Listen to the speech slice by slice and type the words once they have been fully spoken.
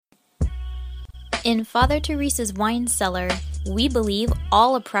In Father Teresa's Wine Cellar, we believe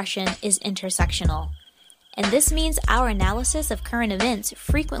all oppression is intersectional. And this means our analysis of current events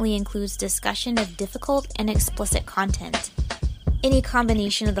frequently includes discussion of difficult and explicit content. Any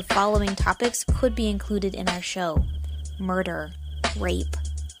combination of the following topics could be included in our show: murder, rape,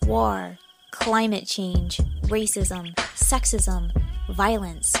 war, climate change, racism, sexism,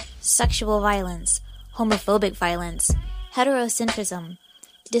 violence, sexual violence, homophobic violence, heterocentrism,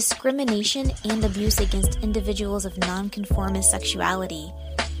 discrimination and abuse against individuals of nonconformist sexuality,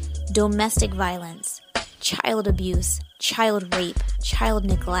 domestic violence, child abuse, child rape, child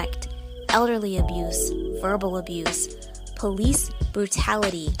neglect, elderly abuse, verbal abuse, police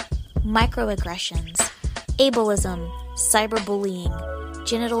brutality, microaggressions, ableism, cyberbullying,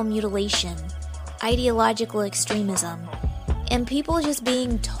 genital mutilation, ideological extremism, and people just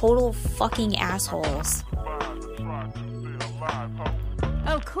being total fucking assholes.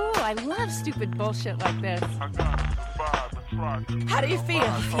 Oh, cool. I love stupid bullshit like this. How do you feel?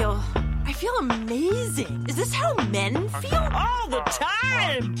 I feel amazing. Is this how men feel? All the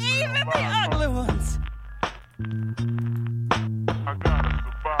time! Even the ugly ones!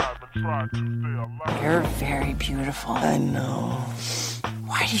 You're very beautiful. I know.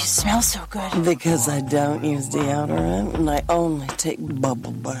 Why do you smell so good? Because I don't use deodorant and I only take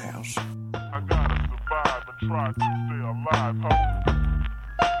bubble baths. I gotta survive and try to stay alive,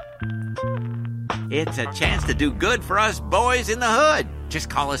 It's a chance to do good for us boys in the hood. Just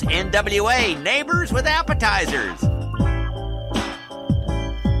call us NWA, Neighbors with Appetizers.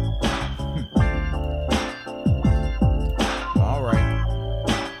 All right.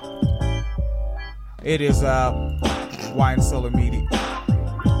 It is Wine Cellar Media.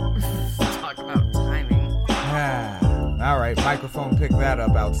 Talk about timing. All right, microphone, pick that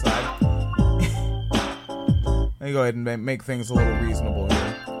up outside. Let me go ahead and make things a little reasonable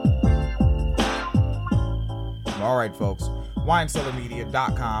here. All right, folks.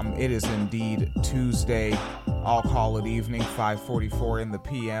 WineCellarMedia.com. It is indeed Tuesday. I'll call it evening, 5:44 in the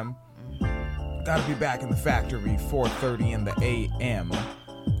PM. Gotta be back in the factory, 4:30 in the AM.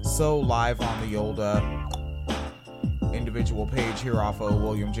 So live on the old individual page here off of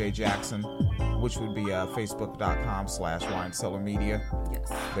William J. Jackson, which would be Facebook.com/WineCellarMedia.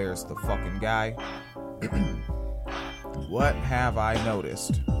 Yes. There's the fucking guy. What have I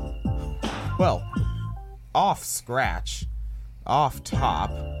noticed? Well, off scratch, off top,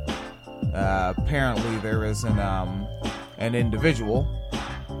 apparently there is an individual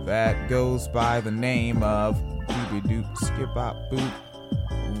that goes by the name of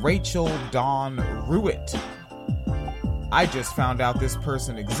Rachel Dawn Ruit. I just found out this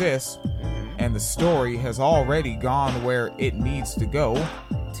person exists, and the story has already gone where it needs to go.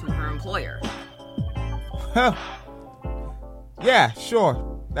 To her employer. Yeah,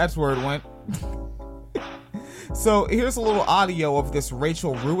 sure. That's where it went. So here's a little audio of this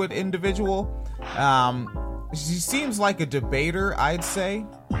Rachel Ruit individual. She seems like a debater, I'd say.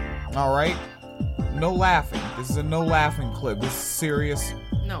 All right. No laughing. This is a no laughing clip. This is serious.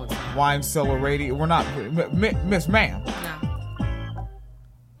 No, it's not. Wine Cellar Radio. We're not, Miss Ma'am. No.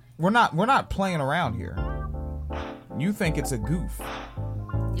 We're not playing around here. You think it's a goof?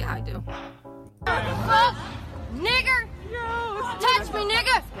 Yeah, I do. Fuck, nigger! Touch me,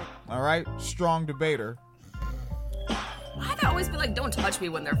 nigger! All right. Strong debater. Why they always be like, don't touch me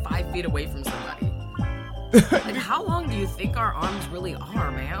when they're 5 feet away from somebody? Like, how long do you think our arms really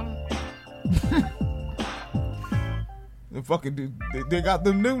are, ma'am? The fucking dude, they got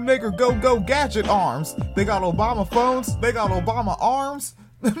them new nigger go gadget arms. They got Obama phones. They got Obama arms.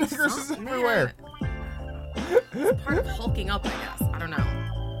 The niggers is everywhere. It's part of hulking up, I guess. I don't know.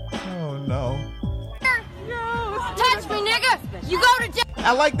 Oh no. Touch me, nigger! You go to jail!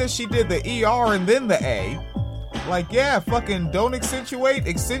 I like that she did the ER and then the A. Like, yeah, fucking don't accentuate,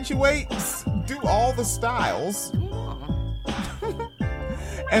 do all the styles.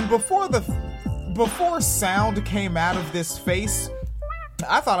 And before sound came out of this face,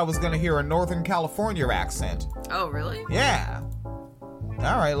 I thought I was gonna hear a Northern California accent. Oh, really? Yeah.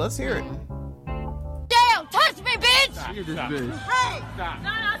 All right, let's hear it. Down! Touch me, bitch! Stop. Hey! No,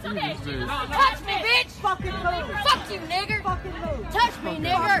 it's okay. Touch me, bitch! Fucking move! Fuck you, nigger! Fucking move! Touch me,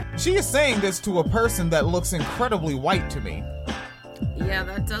 nigger! She is saying this to a person that looks incredibly white to me. Yeah,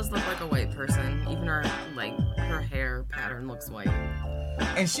 that does look like a white person. Even her hair pattern looks white.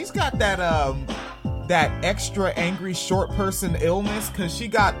 And she's got that extra angry short person illness, because she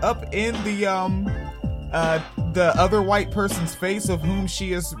got up in the other white person's face, of whom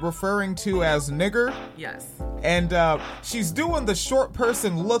she is referring to as nigger. Yes. And she's doing the short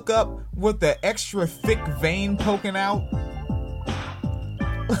person look up with the extra thick vein poking out.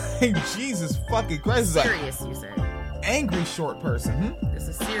 Like, Jesus fucking Christ. It's Serious, you say? like, angry short person. This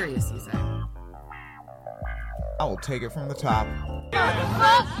is serious, you say? I will take it from the top.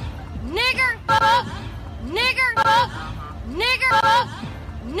 Fuck, nigger, fuck, nigger, fuck, nigger, fuck,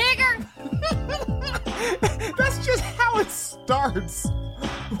 nigger. That's just how it starts.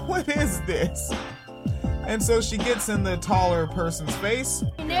 What is this? And so she gets in the taller person's face.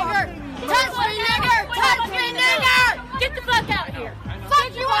 Nigger, touch me, nigger, touch me, nigger. Get the fuck out of here.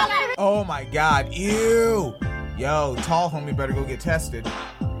 Fuck you all out. Oh my god, ew. Yo, tall homie better go get tested.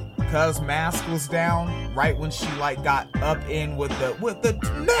 Cause mask was down right when she like got up in with the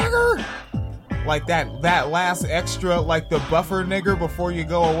nigger. Like that last extra, like the buffer nigger before you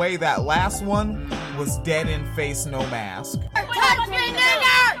go away, that last one was dead in face, no mask. Touch me,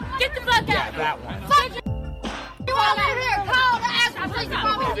 nigger. Get the fuck out of here. That one. Fuck you all out here. Call the ambulance. Please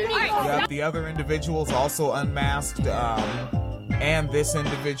call me. Yep, the other individual's also unmasked. And this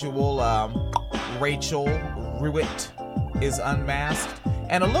individual, Rachel Ruit, is unmasked.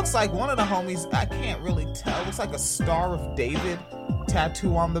 And it looks like one of the homies, I can't really tell, looks like a Star of David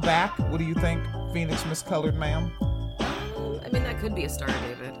tattoo on the back. What do you think, Phoenix Miscolored Ma'am? I mean, that could be a Star of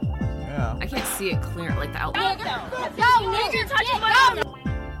David. Yeah. I can't see it clear, like the outline. Yo, nigger, touch my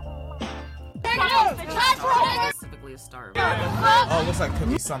Specifically a Star of Oh, it looks like it could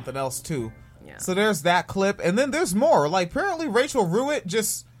be something else too. Yeah. So there's that clip, and then there's more. Like, apparently Rachel Ruit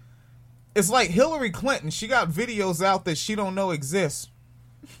just, it's like Hillary Clinton. She got videos out that she don't know exist.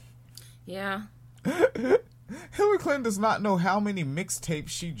 Yeah. Hillary Clinton does not know how many mixtapes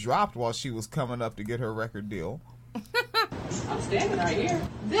she dropped while she was coming up to get her record deal. I'm standing right here.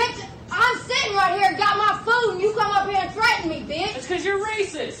 Bitch, I'm sitting right here, got my food, and you come up here and threaten me, bitch. It's because you're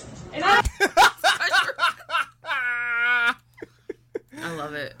racist. And I I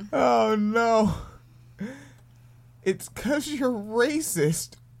love it. Oh no. It's 'cause you're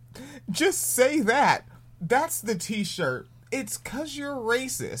racist. Just say that. That's the t-shirt. It's 'cause you're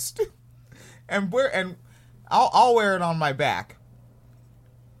racist. And I'll wear it on my back.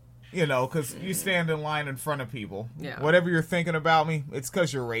 You know, 'cause you stand in line in front of people. Yeah. Whatever you're thinking about me, it's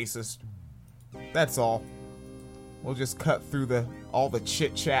 'cause you're racist. That's all. We'll just cut through all the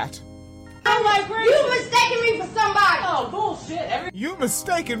chit chat. I'm like racist. You mistaken me for somebody. Oh, bullshit. You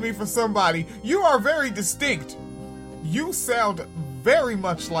mistaken me for somebody. You are very distinct. You sound very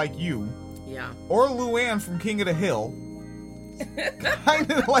much like you. Yeah. Or Luann from King of the Hill.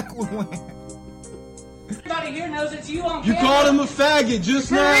 Kind of like Luann. Everybody here knows it's you on You camera. called him a faggot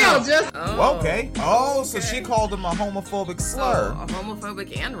just now. Oh, Okay. Oh, so she called him a homophobic slur. Oh,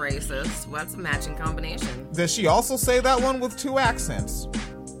 homophobic and racist. Well, that's a matching combination. Does she also say that one with two accents?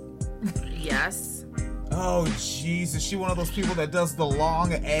 Yes. Oh, jeez. Is she one of those people that does the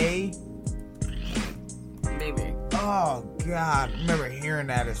long A? Maybe. Oh, God. I remember hearing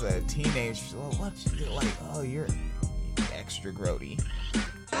that as a teenager. What? Like, oh, you're extra grody.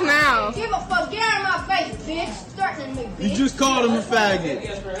 Now. Give a fuck. Get out of my face, bitch. Threatening me, bitch. You just called him a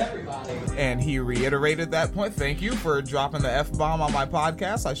faggot. And he reiterated that point. Thank you for dropping the F-bomb on my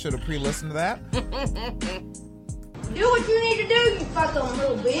podcast. I should have pre-listened to that. Do what you need to do, you fucking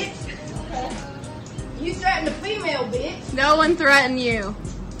little bitch. You threatened a female, bitch. No one threatened you.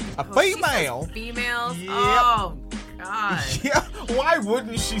 A female? Females? Yep. Oh, God. Yeah, why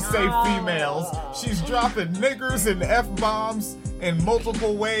wouldn't she say females? She's dropping niggers and F-bombs in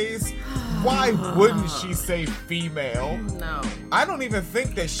multiple ways. Why wouldn't she say female? No. I don't even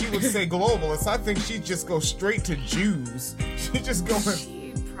think that she would say globalists. I think she'd just go straight to Jews. She'd just go...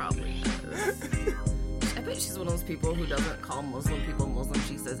 She probably does. I bet she's one of those people who doesn't call Muslim people Muslim.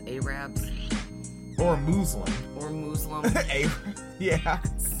 She says Arabs. Or Muslim. Or Muslim. Yeah.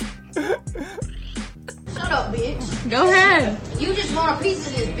 Shut up, bitch. Go ahead. You just want a piece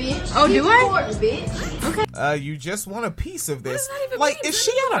of this, bitch. Oh, do I? Important, bitch. Okay. You just want a piece of this. What does that even Like, mean? is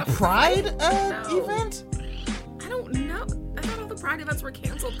she at a Pride No. event? I don't know. I thought all the Pride events were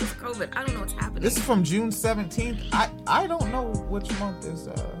canceled because of COVID. I don't know what's happening. This is from June 17th. I don't know which month is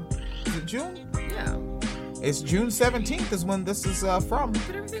it June? Yeah. It's June 17th is when this is from.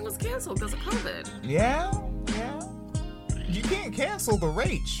 But everything was canceled because of COVID. Yeah. You can't cancel the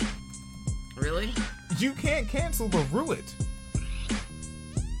Rach. Really? You can't cancel the Ruit.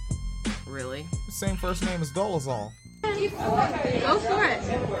 Really? Same first name as Dolezal. Go for it.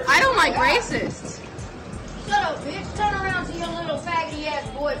 I don't like racists. Shut up, bitch. Turn around to your little faggoty ass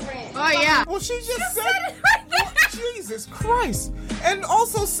boyfriend. Oh, yeah. Well, she just said it right there. Jesus Christ. And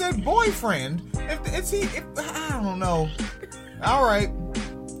also said boyfriend. I don't know. All right.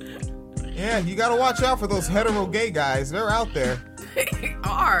 Yeah, you gotta watch out for those hetero gay guys. They're out there. They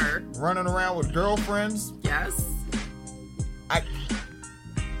are. Running around with girlfriends. Yes.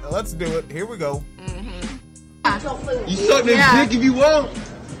 let's do it. Here we go. You suck that dick if you want.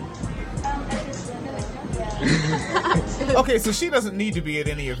 Okay, so she doesn't need to be at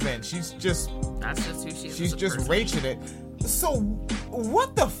any event. She's just... That's just who she is. She's as a just person. raching it. So,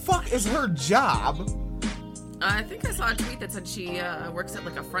 what the fuck is her job? I think I saw a tweet that said she works at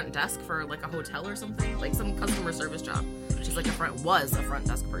like a front desk for like a hotel or something, like some customer service job. She's like was a front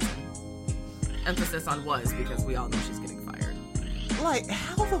desk person. Emphasis on was, because we all know she's getting fired. Like,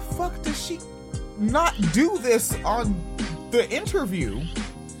 how the fuck does she not do this on the interview?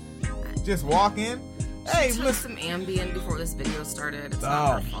 Just walk in. Hey, She took some Ambien before this video started. It's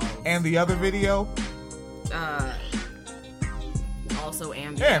not her fault. And the other video? Also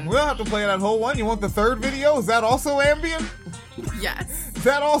Ambien. Yeah, we don't have to play that whole one. You want the third video? Is that also Ambien? Yes. Is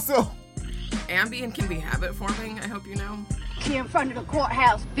that also... Ambien can be habit forming, I hope you know. Here in front of the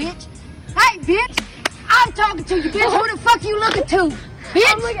courthouse, bitch. Hey, bitch. I'm talking to you, bitch. Who the fuck you looking to? Bitch.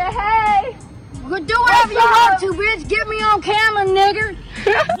 I'm looking, hey. Well, do whatever you want to, bitch. Get me on camera, nigger.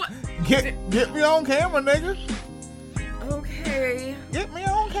 Get me on camera, nigga. Okay. Get me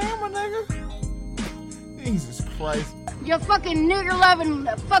on camera, nigga. Jesus Christ. You're fucking nigger loving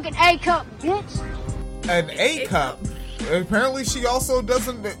fucking A cup, bitch. An A cup. Apparently, she also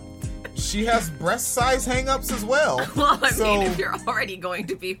doesn't. She has breast size hang-ups as well. Well, I mean, if you're already going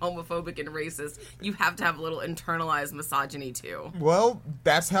to be homophobic and racist, you have to have a little internalized misogyny too. Well,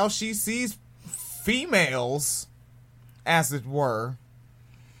 that's how she sees females, as it were.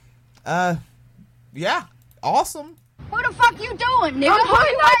 Yeah, awesome. What the fuck you doing, nigga? I'm What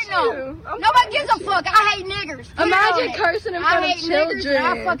you pointing at waiting you. on? Nobody gives a fuck. I hate niggers. Put it Imagine on it. cursing in front I of hate niggers, children. and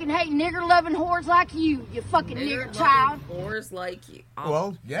I fucking hate nigger-loving whores like you fucking nigger child. Whores like you.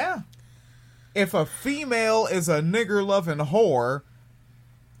 Well, yeah. If a female is a nigger-loving whore,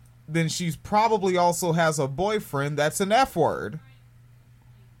 then she's probably also has a boyfriend that's an F-word.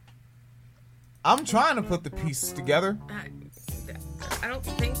 I'm trying to put the pieces together. I don't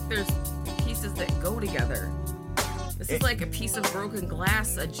think there's pieces that go together. This is like a piece of broken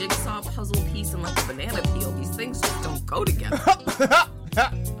glass, a jigsaw puzzle piece, and like a banana peel. These things just don't go together.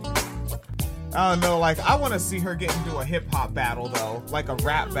 I don't know, like, I want to see her get into a hip-hop battle, though. Like a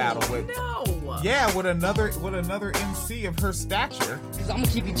rap battle with... No! Yeah, with another MC of her stature. Cause I'm gonna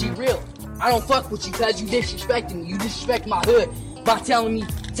keep it G real. I don't fuck with you cause you disrespecting me. You disrespect my hood by telling me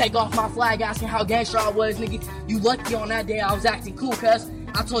take off my flag, asking how gangster I was, nigga. You lucky on that day I was acting cool, cuz.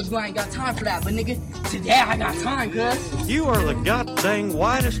 I told you I ain't got time for that, but nigga, today I got time, cuz. You are the goddamn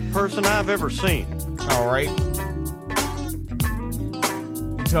whitest person I've ever seen. Alright.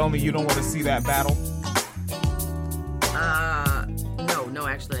 You telling me you don't want to see that battle? No,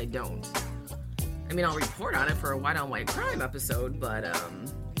 actually I don't. I mean, I'll report on it for a white-on-white crime episode, but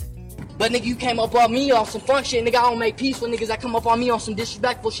But nigga, you came up on me on some fun shit, nigga. I don't make peace with niggas that come up on me on some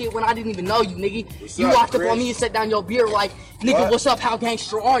disrespectful shit when I didn't even know you, nigga. You walked up on me and set down your beer like, nigga, what's up? How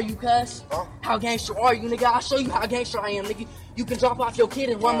gangster are you, cuz? How gangster are you, nigga? I'll show you how gangster I am, nigga. You can drop off your kid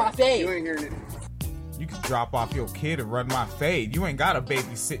and run my fade. You ain't hearing it. You can drop off your kid and run my fade. You ain't gotta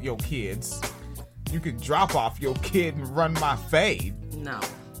babysit your kids. You can drop off your kid and run my fade. no.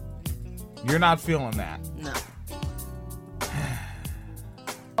 You're not feeling that. No.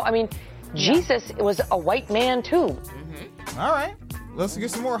 I mean, Jesus was a white man too. Mm-hmm. All right, let's get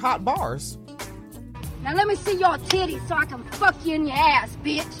some more hot bars. Now let me see your titties so I can fuck you in your ass,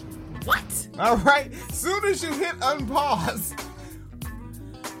 bitch. What? All right, soon as you hit unpause,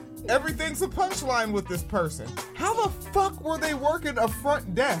 everything's a punchline with this person. How the fuck were they working a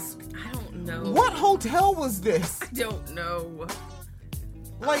front desk? I don't know. What hotel was this? I don't know.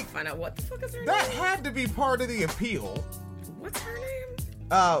 Like, find out what the fuck is her that name? had to be part of the appeal. What's her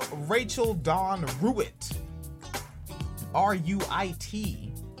name? Rachel Dawn Ruit.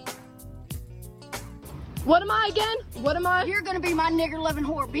 R-U-I-T. What am I again? What am I? You're gonna be my nigger-loving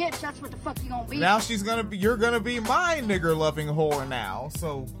whore, bitch. That's what the fuck you gonna be. Now you're gonna be my nigger-loving whore now.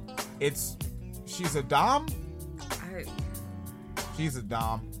 So, she's a dom? She's a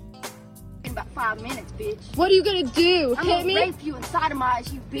dom. In about 5 minutes, bitch. What are you gonna do? I'm Hit gonna me? rape you and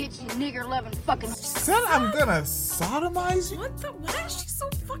sodomize you, bitch, you nigger-loving fucking... Said I'm gonna sodomize you? Why is she so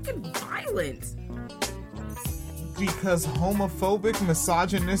fucking violent? Because homophobic,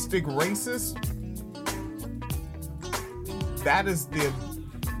 misogynistic, racist? That is the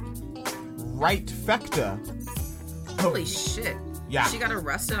right fecta. Holy shit. Yeah. She got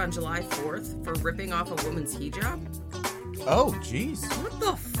arrested on July 4th for ripping off a woman's hijab? Oh, jeez. What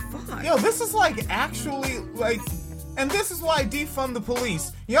the fuck? Yo, this is like actually like, and this is why I defund the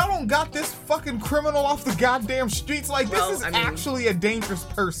police. Y'all don't got this fucking criminal off the goddamn streets. Like, Well, this is I mean- actually a dangerous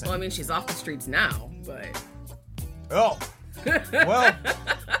person. Well, I mean, she's off the streets now, but... Oh. Well,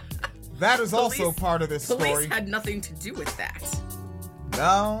 that is also part of this story. Police had nothing to do with that.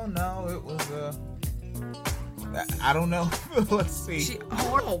 No, it was I don't know. Let's see.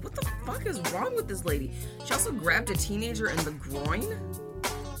 What the fuck is wrong with this lady? She also grabbed a teenager in the groin.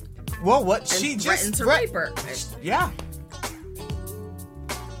 Well, what? And She threatened just to rape her. Yeah.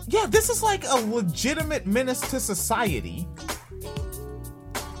 Yeah, this is like a legitimate menace to society.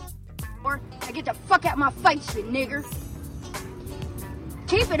 Or I get the fuck out my face, you nigger.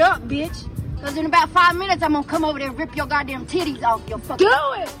 Keep it up, bitch. Cause in about 5 minutes, I'm gonna come over there and rip your goddamn titties off your fucking... Do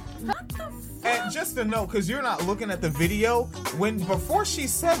it! What the fuck? And just to know, because you're not looking at the video, before she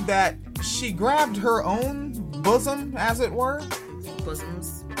said that, she grabbed her own bosom, as it were.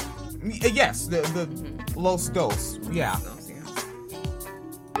 Bosoms? Yes, the Los Dos. Yeah.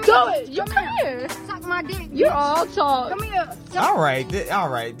 Do it! You come here! Suck my dick. You're all talk. Come here. All right.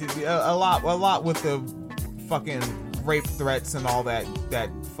 A lot with the fucking rape threats and all that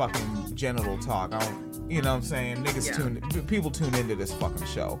fucking genital talk. You know what I'm saying? People tune into this fucking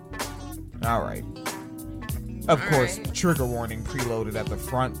show. All right. Of course, trigger warning preloaded at the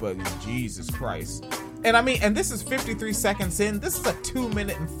front, but Jesus Christ. And I mean, and this is 53 seconds in. This is a 2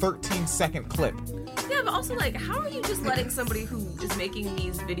 minute and 13 second clip. Yeah, but also, like, how are you just letting somebody who is making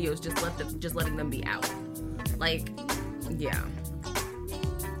these videos just letting them be out? Like, yeah.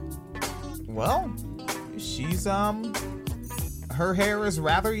 Well, she's her hair is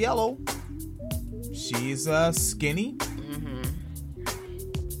rather yellow. She's skinny.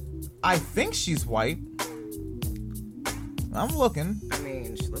 I think she's white. I'm looking. I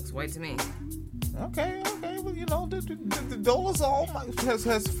mean, she looks white to me. Okay. Well, you know, the Dolazol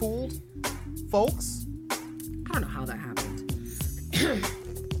has fooled folks. I don't know how that happened.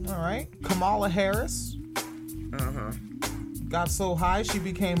 All right. Kamala Harris. Got so high she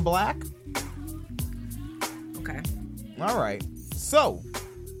became black. Okay. All right. So,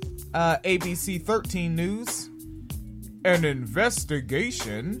 ABC 13 News. An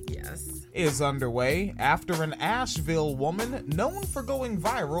investigation is underway after an Asheville woman known for going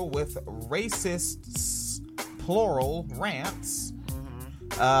viral with racist, plural, rants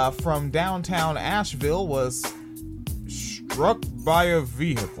from downtown Asheville was struck by a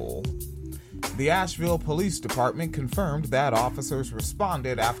vehicle. The Asheville Police Department confirmed that officers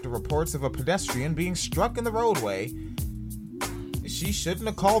responded after reports of a pedestrian being struck in the roadway. She shouldn't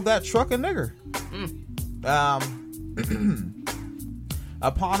have called that truck a nigger.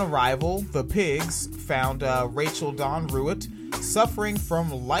 Upon arrival, the pigs found Rachel Dawn Ruit suffering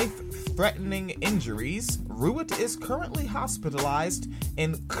from life-threatening injuries. Ruit is currently hospitalized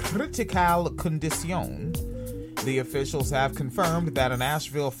in critical condition. The officials have confirmed that an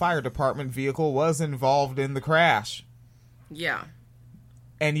Asheville Fire Department vehicle was involved in the crash. Yeah.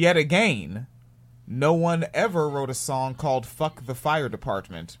 And yet again, no one ever wrote a song called Fuck the Fire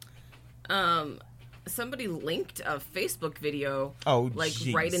Department. Somebody linked a Facebook video,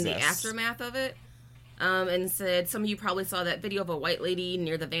 Jesus. Right in the aftermath of it, and said, some of you probably saw that video of a white lady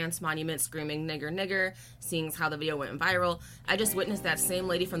near the Vance Monument screaming, nigger, nigger, seeing as how the video went viral. I just witnessed that same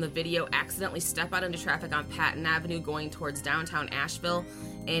lady from the video accidentally step out into traffic on Patton Avenue going towards downtown Asheville,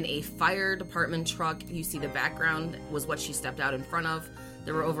 and a fire department truck, you see the background, was what she stepped out in front of.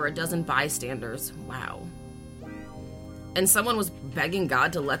 There were over a dozen bystanders. Wow. And someone was begging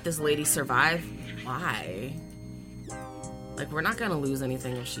God to let this lady survive. Why? Like, we're not gonna lose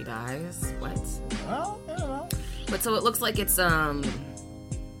anything if she dies. What? Well, I don't know. But so it looks like it's not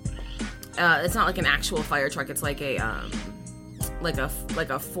like an actual fire truck. It's like a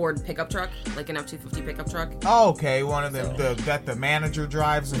Ford pickup truck, like an F-250 pickup truck. Oh, okay, one of them that the manager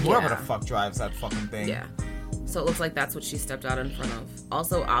drives, and whoever the fuck drives that fucking thing. Yeah. So it looks like that's what she stepped out in front of.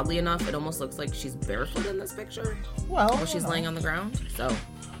 Also, oddly enough, it almost looks like she's barefoot in this picture. Well, while she's laying on the ground. So,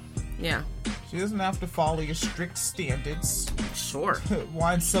 yeah. She doesn't have to follow your strict standards. Sure.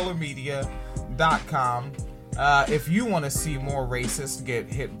 WineCellarMedia.com. If you want to see more racists get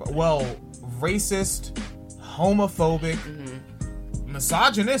hit, racist, homophobic,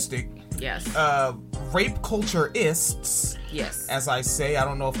 misogynistic, yes, rape culture-ists, yes, as I say, I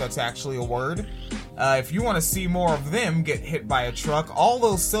don't know if that's actually a word. If you want to see more of them get hit by a truck, all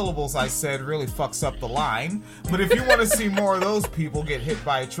those syllables I said really fucks up the line. But if you want to see more of those people get hit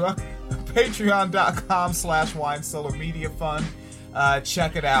by a truck, patreon.com/WineCellarMediaFund.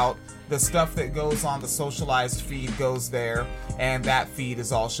 Check it out. The stuff that goes on the socialized feed goes there, and that feed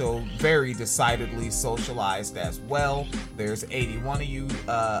is also very decidedly socialized as well. There's 81 of you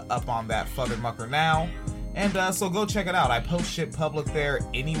up on that Futtermucker now, and so go check it out. I post shit public there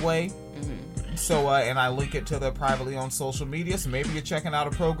anyway. So, and I link it to the privately owned social media, so maybe you're checking out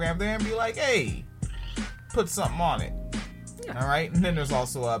a program there and be like, hey, put something on it. All right, and then there's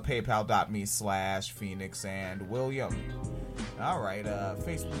also paypal.me/Phoenix and William. All right,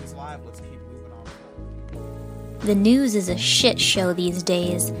 Facebook is live. Let's keep moving on. The news is a shit show these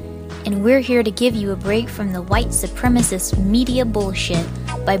days, and we're here to give you a break from the white supremacist media bullshit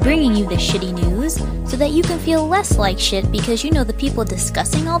by bringing you the shitty news so that you can feel less like shit because you know the people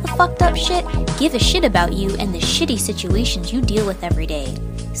discussing all the fucked up shit give a shit about you and the shitty situations you deal with every day.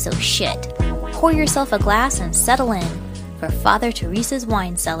 So shit. Pour yourself a glass and settle in for Father Teresa's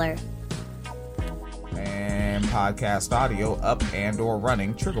Wine Cellar. And podcast audio up and or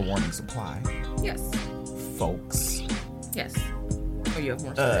running. Trigger warnings apply. Yes. Folks. Yes. Oh, you have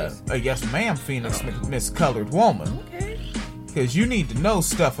more stories? Yes, ma'am, Phoenix Miscolored Woman. Okay. Because you need to know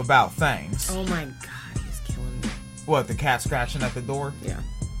stuff about things. Oh my god, he's killing me. What, the cat scratching at the door? Yeah.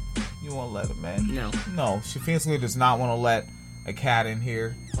 You won't let him in? No. No, she physically does not want to let a cat in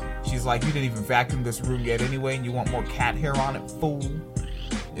here. She's like, you didn't even vacuum this room yet anyway, and you want more cat hair on it, fool?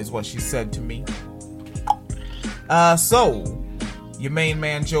 Is what she said to me. So, your main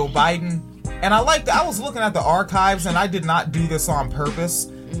man, Joe Biden. And I was looking at the archives, and I did not do this on purpose,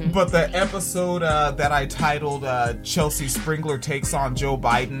 but the episode that I titled Chelsea Springler Takes on Joe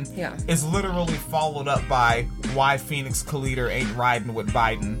Biden is literally followed up by Why Phoenix Calida Ain't Riding with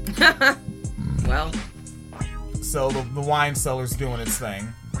Biden. Well. So the wine cellar's doing its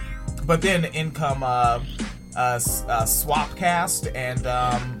thing. But then in come Swapcast and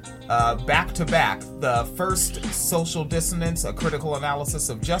back-to-back. The first Social Dissonance, a critical analysis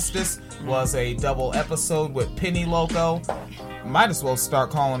of justice, was a double episode with Penny Loco. Might as well start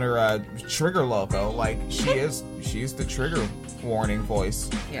calling her Trigger Loco. Like, she's the trigger warning voice.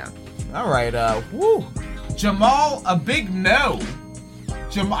 Yeah. All right, woo. Jamal, a big no.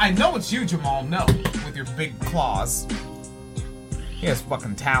 I know it's you, Jamal, no, with your big claws. He has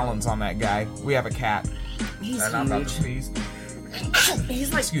fucking talons on that guy. We have a cat. He's and I'm about to sneeze.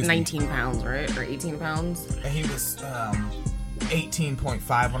 He's like 19 pounds, right? Or 18 pounds? And he was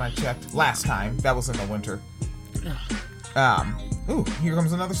 18.5 when I checked. Last time. That was in the winter. Ooh, here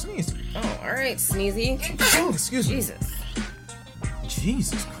comes another sneeze. Oh, alright, sneezy. Oh, excuse me.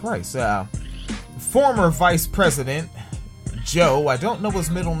 Jesus Christ. Former Vice President Joe, I don't know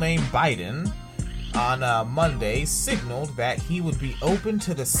his middle name, Biden, on Monday signaled that he would be open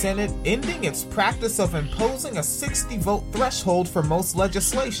to the Senate ending its practice of imposing a 60-vote threshold for most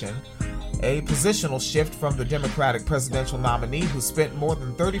legislation, a positional shift from the Democratic presidential nominee who spent more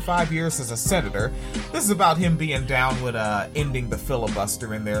than 35 years as a senator. This is about him being down with ending the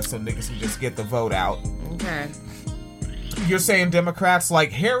filibuster in there so niggas can just get the vote out. Okay. You're saying Democrats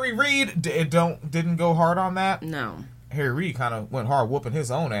like Harry Reid didn't go hard on that? No. Harry Reid kind of went hard whooping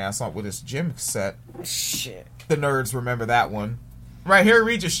his own ass up with his gym set. Shit. The nerds remember that one. Right, Harry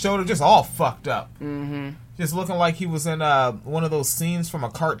Reid just showed him just all fucked up. Mm-hmm. Just looking like he was in one of those scenes from a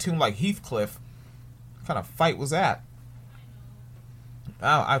cartoon like Heathcliff. What kind of fight was that?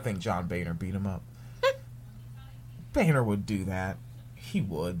 I think John Boehner beat him up. Boehner would do that. He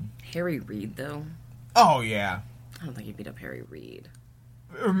would. Harry Reid, though? Oh, yeah. I don't think he beat up Harry Reid.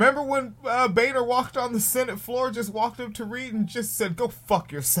 Remember when Boehner walked on the Senate floor, just walked up to Reid and just said, go fuck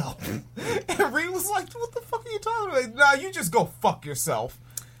yourself. And Reid was like, what the fuck are you talking about? Nah, you just go fuck yourself.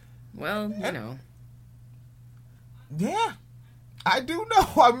 Well, you know. Yeah. I do know.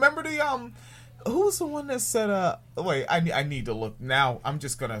 I remember the, who was the one that said, wait, I need to look. Now, I'm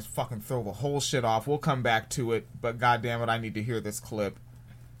just gonna fucking throw the whole shit off. We'll come back to it, but goddamn it, I need to hear this clip.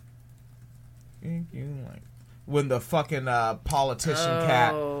 When the fucking politician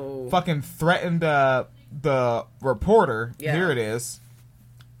cat fucking threatened the reporter. Yeah. Here it is.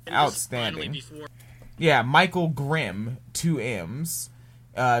 Outstanding. Yeah, Michael Grimm, 2 M's,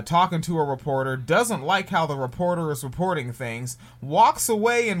 talking to a reporter, doesn't like how the reporter is reporting things, walks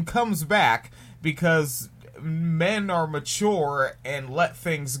away and comes back because men are mature and let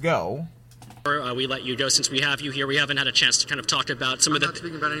things go. We let you go since we have you here. We haven't had a chance to kind of talk about some of the... I'm not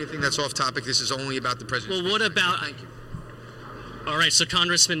speaking about anything that's off topic. This is only about the president. Well, what about... Thank you. All right, so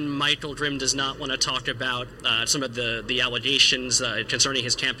Congressman Michael Grimm does not want to talk about some of the allegations concerning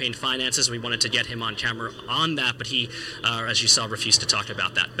his campaign finances. We wanted to get him on camera on that, but he, as you saw, refused to talk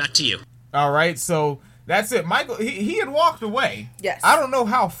about that. Back to you. All right, so that's it. Michael, he had walked away. Yes. I don't know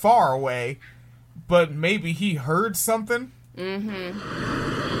how far away, but maybe he heard something.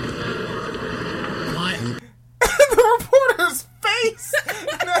 Mm-hmm. The reporter's face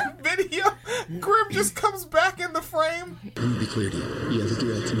in that video, Grimm just comes back in the frame. Let me be clear to you. You have to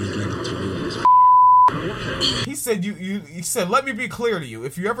do that to me again. It's really... He said, he said, let me be clear to you.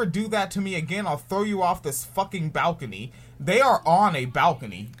 If you ever do that to me again, I'll throw you off this fucking balcony. They are on a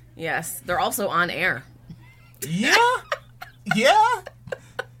balcony. Yes, they're also on air. Yeah? Yeah.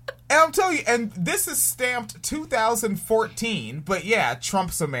 And I'm telling you, and this is stamped 2014, but yeah,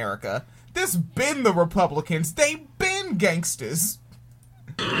 Trump's America. This been the Republicans. They been gangsters.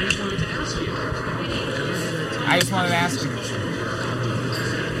 I just wanted to ask you.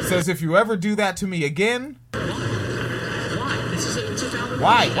 Says, if you ever do that to me again... Why? It's a valid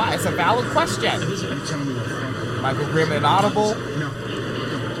Why? It's a valid question. Michael Grimm inaudible. You're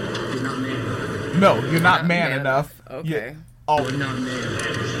not man. No, you're not man enough. Okay. I'll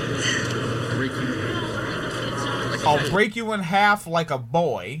break you in half like a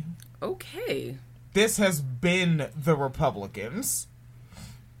boy. Okay. This has been the Republicans.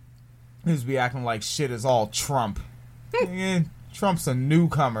 Who's be acting like shit is all Trump. Trump's a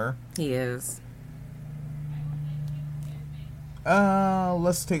newcomer. He is.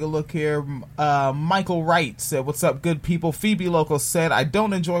 Let's take a look here. Michael Wright said, "What's up, good people?" Phoebe Loco said, "I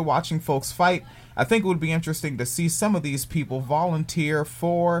don't enjoy watching folks fight. I think it would be interesting to see some of these people volunteer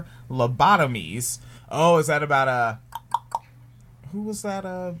for lobotomies." Oh, is that about who was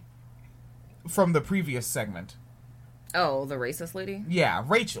that from the previous segment? Oh, the racist lady? Yeah,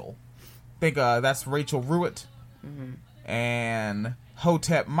 Rachel. I think that's Rachel Ruit. Mm-hmm. And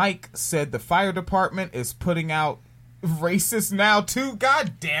Hotep Mike said the fire department is putting out racist now too.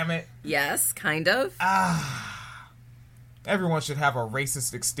 God damn it. Yes, kind of. Everyone should have a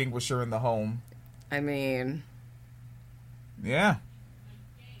racist extinguisher in the home. I mean... Yeah.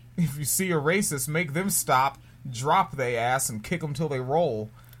 If you see a racist, make them stop, drop their ass, and kick them till they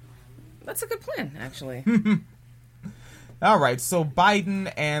roll. That's a good plan, actually. Alright, so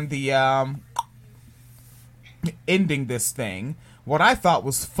Biden and the, ending this thing. What I thought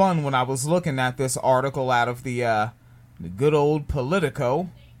was fun when I was looking at this article out of the good old Politico.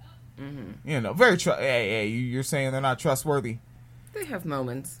 Mm-hmm. You know, very hey, you're saying they're not trustworthy. They have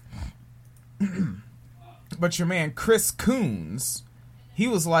moments. But your man Chris Coons, he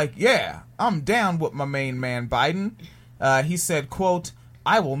was like, yeah, I'm down with my main man Biden. He said, quote,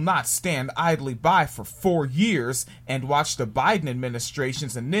 "I will not stand idly by for 4 years and watch the Biden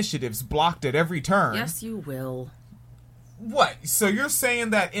administration's initiatives blocked at every turn." Yes, you will. What? So you're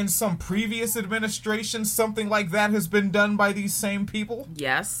saying that in some previous administration, something like that has been done by these same people?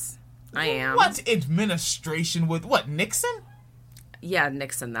 Yes, I am. What administration with what? Nixon? Yeah,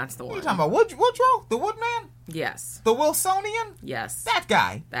 Nixon. That's the one. What are you talking about? Woodrow? The Woodman? Yes. The Wilsonian? Yes. That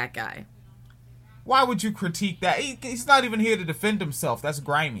guy. That guy. Why would you critique that? He's not even here to defend himself. That's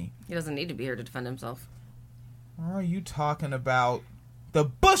grimy. He doesn't need to be here to defend himself. Or are you talking about the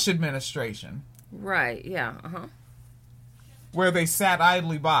Bush administration? Right. Yeah. Uh-huh. Where they sat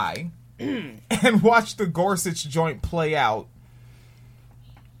idly by and watched the Gorsuch joint play out.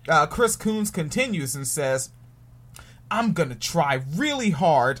 Chris Coons continues and says, "I'm gonna try really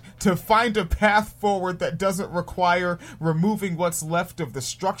hard to find a path forward that doesn't require removing what's left of the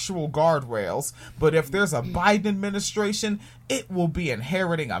structural guardrails, but if there's a Biden administration, it will be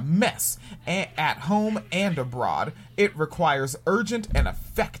inheriting a mess, at home and abroad. It requires urgent and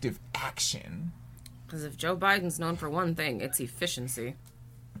effective action." Because if Joe Biden's known for one thing, it's efficiency.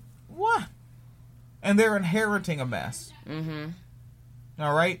 What? And they're inheriting a mess. Mm-hmm.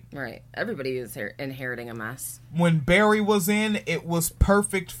 All right? Right. Everybody is inheriting a mess. When Barry was in, it was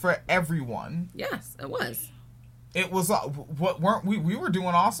perfect for everyone. Yes, it was. It was, what weren't we? We were doing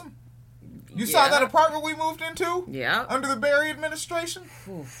awesome. You saw that apartment we moved into? Yeah. Under the Barry administration?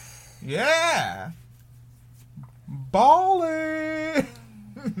 Oof. Yeah. Ballin'.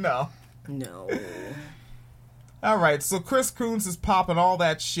 No. No. All right, so Chris Coons is popping all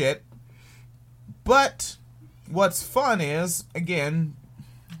that shit. But what's fun is, again,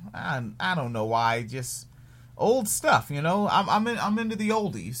 I don't know why, just old stuff, you know? I'm into the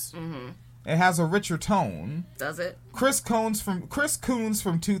oldies. Mm-hmm. It has a richer tone. Does it? Chris Coons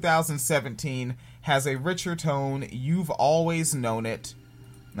from 2017 has a richer tone. You've always known it.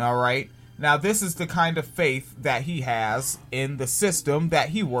 All right? Now, this is the kind of faith that he has in the system that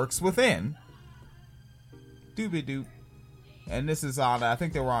he works within. Doobie-doop. And this is on, I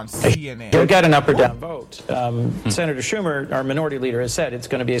think they were on CNN. You'll get an up or down vote. Senator Schumer, our minority leader, has said it's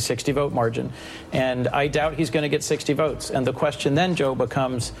going to be a 60-vote margin. And I doubt he's going to get 60 votes. And the question then, Joe,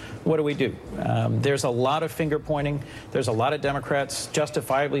 becomes, what do we do? There's a lot of finger-pointing. There's a lot of Democrats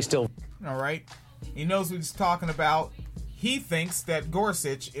justifiably still... All right. He knows what he's talking about. He thinks that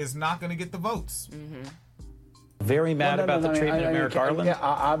Gorsuch is not going to get the votes. Mm-hmm. Very mad about the treatment of Merrick Garland? Yeah,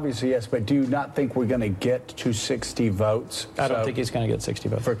 obviously, yes, but do you not think we're going to get to 60 votes? I don't think he's going to get 60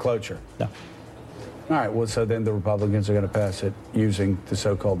 votes. For cloture? No. All right, well, so then the Republicans are going to pass it using the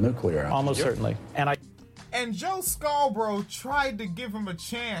so-called nuclear option. Almost certainly. And Joe Scarborough tried to give him a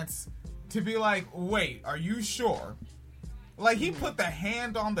chance to be like, wait, are you sure? Like, he put the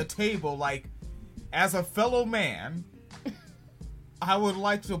hand on the table, like, as a fellow man, I would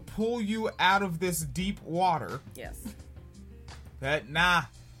like to pull you out of this deep water. Yes.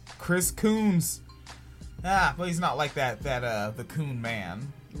 Chris Coons. But he's not like the Coon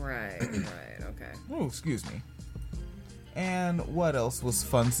man. Right, okay. Oh, excuse me. And what else was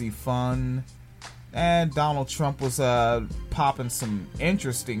funsy fun? And Donald Trump was popping some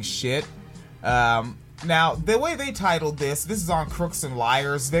interesting shit. Now, the way they titled this is on Crooks and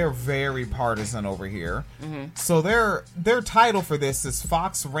Liars. They're very partisan over here. Mm-hmm. So their title for this is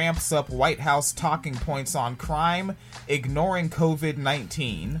Fox Ramps Up White House Talking Points on Crime, Ignoring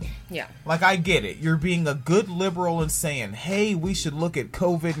COVID-19. Yeah. Like, I get it. You're being a good liberal and saying, hey, we should look at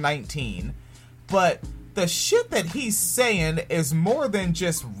COVID-19. But the shit that he's saying is more than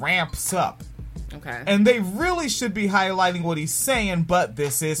just ramps up. Okay. And they really should be highlighting what he's saying, but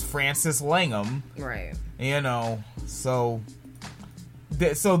this is Francis Langham. Right. You know, so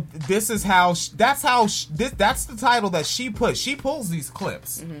this is how, that's the title that she put. She pulls these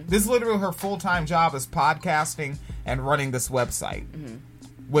clips. Mm-hmm. This is literally her full-time job is podcasting and running this website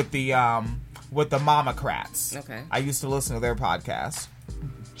with the Momocrats. Okay. I used to listen to their podcast.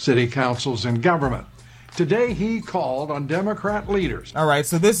 City councils and government. Today he called on Democrat leaders. All right,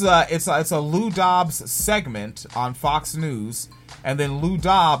 so this is it's a Lou Dobbs segment on Fox News, and then Lou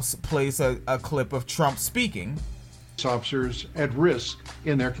Dobbs plays a clip of Trump speaking. Officers at risk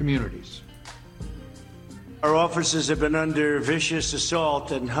in their communities. Our officers have been under vicious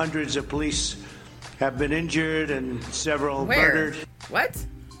assault, and hundreds of police have been injured and several murdered. What?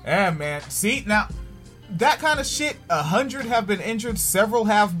 Yeah, man. See, now, that kind of shit, 100 have been injured, several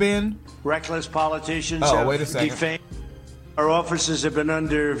have been. Reckless politicians wait a second. defamed. Our officers have been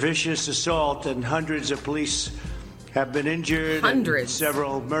under vicious assault, and hundreds of police have been injured. Hundreds. And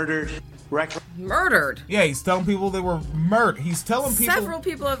several murdered. Murdered? Yeah, he's telling people they were murdered. He's telling people... Several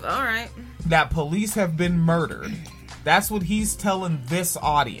people have... All right. That police have been murdered. That's what he's telling this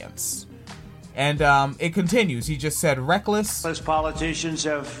audience. And it continues. He just said reckless. Politicians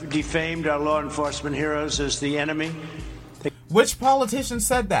have defamed our law enforcement heroes as the enemy. Which politician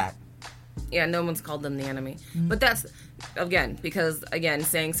said that? Yeah, no one's called them the enemy. But that's, again, because,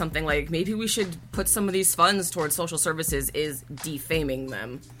 saying something like, maybe we should put some of these funds towards social services is defaming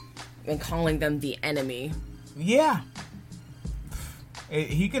them and calling them the enemy. Yeah.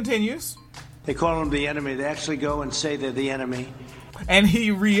 He continues. They call them the enemy. They actually go and say they're the enemy. And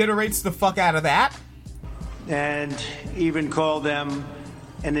he reiterates the fuck out of that. And even call them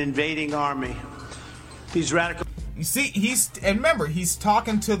an invading army. These radical... You see, and remember, he's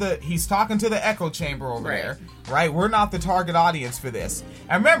talking to the echo chamber over there, right? We're not the target audience for this.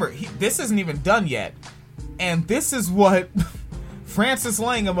 And remember, this isn't even done yet. And this is what Francis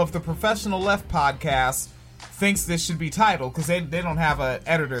Langham of the Professional Left podcast thinks this should be titled, because they don't have an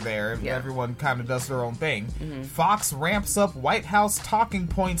editor there. Yeah. Everyone kind of does their own thing. Mm-hmm. Fox ramps up White House talking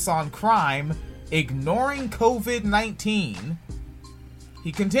points on crime, ignoring COVID-19.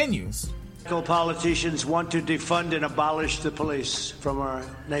 He continues. Politicians want to defund and abolish the police from our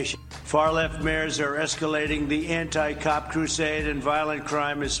nation. Far-left mayors are escalating the anti-cop crusade, and violent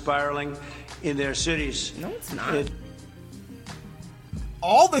crime is spiraling in their cities. No, it's not.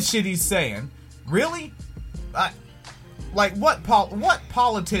 All the shit he's saying, really? Like, what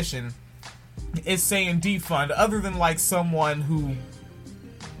politician is saying defund other than, like, someone who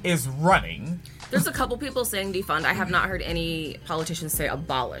is running? There's a couple people saying defund. I have not heard any politicians say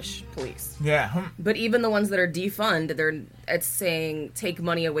abolish police. Yeah. But even the ones that are defund, it's saying take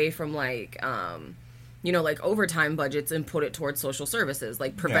money away from, like, like overtime budgets and put it towards social services,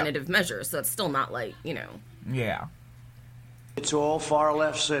 like preventative measures. So that's still not like, Yeah. It's all far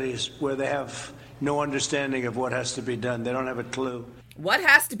left cities where they have no understanding of what has to be done. They don't have a clue. What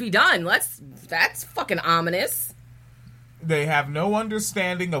has to be done? That's fucking ominous. They have no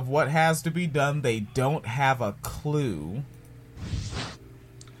understanding of what has to be done. They don't have a clue.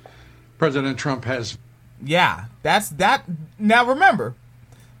 President Trump has... Yeah, that's that. Now remember,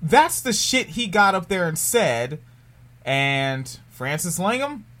 that's the shit he got up there and said. And Francis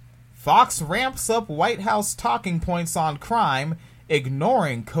Langham, Fox ramps up White House talking points on crime,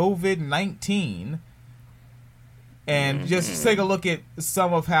 ignoring COVID-19. And just take a look at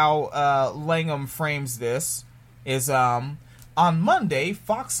some of how Langham frames this. Is on Monday,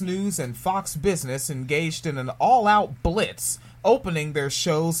 Fox News and Fox Business engaged in an all-out blitz, opening their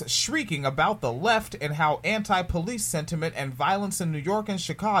shows shrieking about the left and how anti-police sentiment and violence in New York and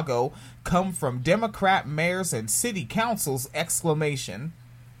Chicago come from Democrat mayors and city councils!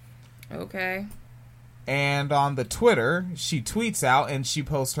 Okay. And on the Twitter, she tweets out, and she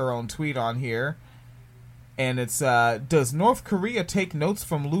posts her own tweet on here, And it's, does North Korea take notes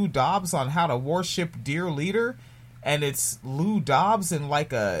from Lou Dobbs on how to worship dear leader? And it's Lou Dobbs in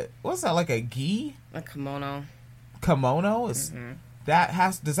like a, what's that, like a gi? A kimono. Kimono? Is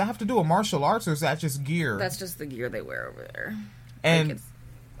does that have to do with martial arts, or is that just gear? That's just the gear they wear over there. And like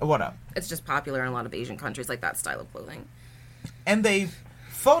what up? It's just popular in a lot of Asian countries, like that style of clothing. And they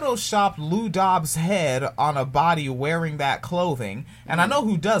photoshopped Lou Dobbs' head on a body wearing that clothing. And I know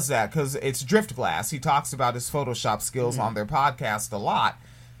who does that, because it's Drift Glass. He talks about his Photoshop skills on their podcast a lot.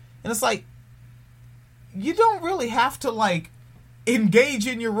 And it's like, you don't really have to, like, engage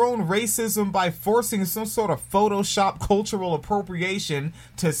in your own racism by forcing some sort of Photoshop cultural appropriation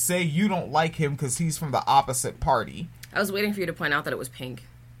to say you don't like him because he's from the opposite party. I was waiting for you to point out that it was pink.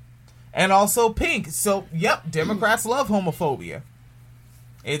 And also pink. So, yep, Democrats love homophobia.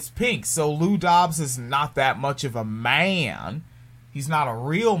 It's pink. So Lou Dobbs is not that much of a man. He's not a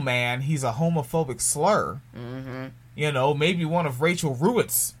real man. He's a homophobic slur. Mm-hmm. You know, maybe one of Rachel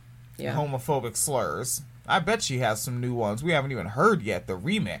Ruit's homophobic slurs. I bet she has some new ones we haven't even heard yet. The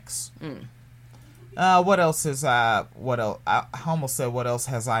remix. What else is I almost said what else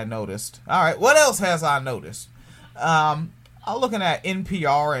has I noticed? All right, what else has I noticed? Looking at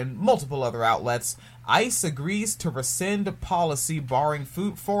NPR and multiple other outlets, ICE agrees to rescind a policy barring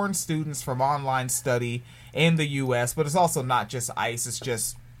foreign students from online study in the U.S., but it's also not just ICE, it's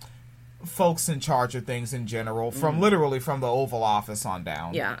just folks in charge of things in general, from literally from the Oval Office on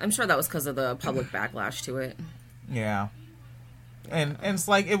down. Yeah, I'm sure that was because of the public backlash to it. Yeah. And it's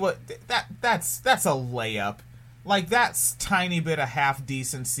like, that's a layup. Like, that's tiny bit of half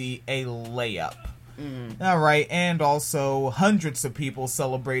decency, a layup. All right, and also hundreds of people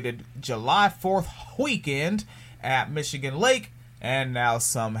celebrated July 4th weekend at Michigan Lake, and now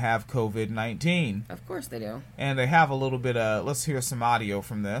some have COVID-19. Of course they do. And they have a little bit of, let's hear some audio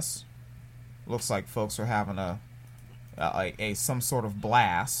from this. Looks like folks are having some sort of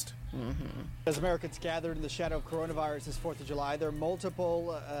blast. As Americans gathered in the shadow of coronavirus this 4th of July, there are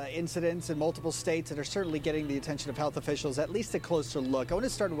multiple incidents in multiple states that are certainly getting the attention of health officials, at least a closer look. I want to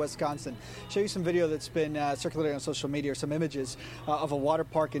start in Wisconsin, show you some video that's been circulating on social media, some images of a water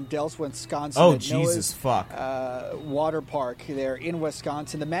park in Dells, Wisconsin. Oh, Jesus, fuck. Water park there in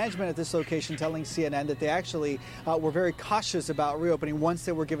Wisconsin. The management at this location telling CNN that they actually were very cautious about reopening once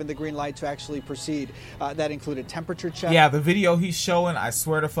they were given the green light to actually proceed. That included temperature checks. Yeah, the video he's showing, I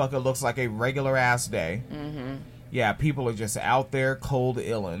swear to fuck, it looks like a regular ass day. Yeah, people are just out there cold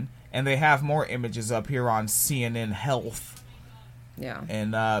illin', and they have more images up here on CNN Health. Yeah.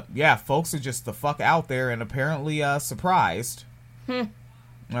 And folks are just the fuck out there and apparently surprised.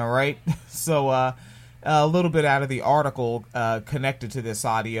 All right. So a little bit out of the article connected to this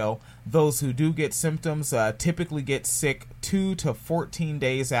audio. Those who do get symptoms typically get sick 2 to 14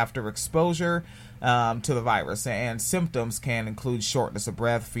 days after exposure to the virus, and symptoms can include shortness of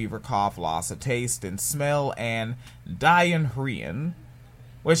breath, fever, cough, loss of taste and smell, and diarrhea.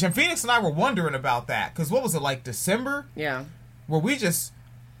 Which, and Phoenix and I were wondering about that, because what was it, like December? Yeah. Where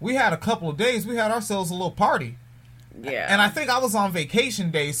we had a couple of days, we had ourselves a little party. Yeah. And I think I was on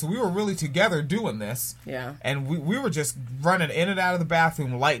vacation days, so we were really together doing this. Yeah. And we were just running in and out of the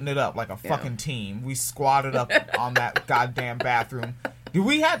bathroom, lighting it up like a fucking team. We squatted up on that goddamn bathroom.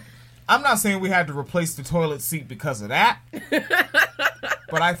 I'm not saying we had to replace the toilet seat because of that.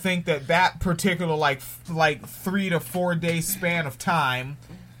 But I think that particular like 3 to 4 day span of time,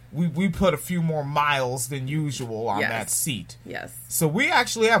 we put a few more miles than usual on that seat. Yes. So we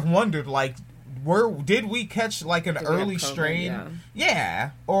actually have wondered, like, did we catch like an early strain? Yeah.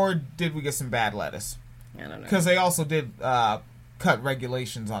 Or did we get some bad lettuce? I don't know. Because they also did cut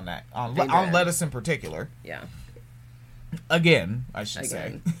regulations on that, on lettuce in particular. Yeah. Again, I should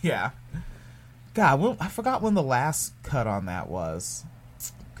say. Yeah. God, I forgot when the last cut on that was.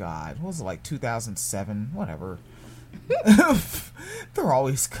 God, what was it, like 2007? Whatever. They're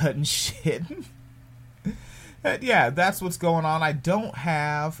always cutting shit. Yeah, that's what's going on. I don't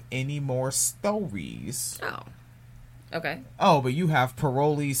have any more stories. Oh. Okay. Oh, but you have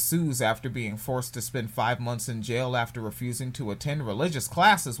parolee sues after being forced to spend 5 months in jail after refusing to attend religious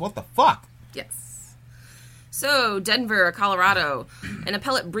classes. What the fuck? Yes. So, Denver, Colorado. An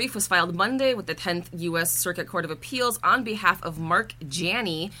appellate brief was filed Monday with the 10th U.S. Circuit Court of Appeals on behalf of Mark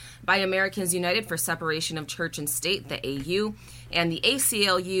Janney by Americans United for Separation of Church and State, the AU, and the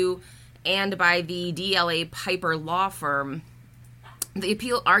ACLU, and by the DLA Piper law firm. The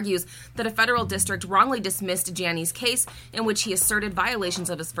appeal argues that a federal district wrongly dismissed Janney's case in which he asserted violations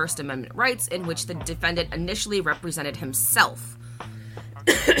of his First Amendment rights, in which the defendant initially represented himself.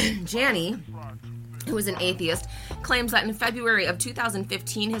 Janney, who is an atheist, claims that in February of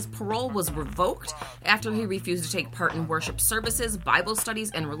 2015, his parole was revoked after he refused to take part in worship services, Bible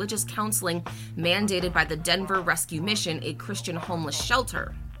studies, and religious counseling mandated by the Denver Rescue Mission, a Christian homeless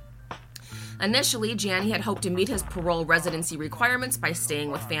shelter. Initially, Janney had hoped to meet his parole residency requirements by staying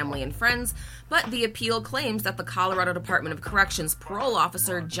with family and friends, but the appeal claims that the Colorado Department of Corrections parole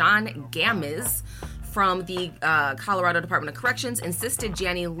officer John Gamis from the Colorado Department of Corrections insisted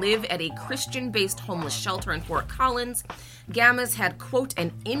Janney live at a Christian-based homeless shelter in Fort Collins. Gamis had, quote,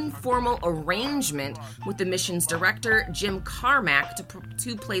 an informal arrangement with the mission's director, Jim Carmack,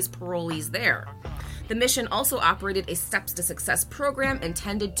 to place parolees there. The mission also operated a Steps to Success program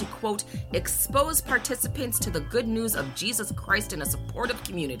intended to, quote, expose participants to the good news of Jesus Christ in a supportive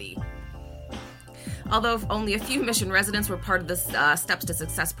community. Although only a few mission residents were part of the Steps to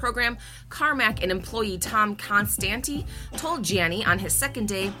Success program, Carmack and employee Tom Constanti told Janney on his second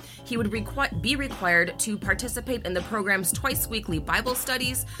day he would be required to participate in the program's twice-weekly Bible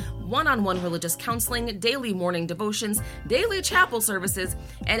studies, one-on-one religious counseling, daily morning devotions, daily chapel services,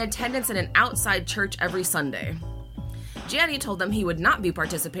 and attendance in an outside church every Sunday. Janney told them he would not be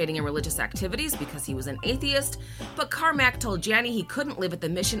participating in religious activities because he was an atheist, but Carmack told Janney he couldn't live at the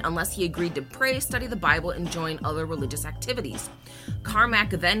mission unless he agreed to pray, study the Bible, and join other religious activities.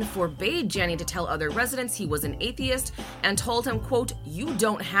 Carmack then forbade Janney to tell other residents he was an atheist and told him, quote, you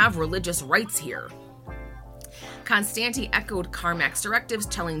don't have religious rights here. Constanti echoed Carmack's directives,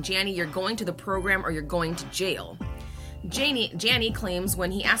 telling Janney you're going to the program or you're going to jail. Janney claims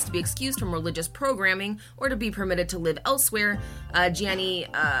when he asked to be excused from religious programming or to be permitted to live elsewhere,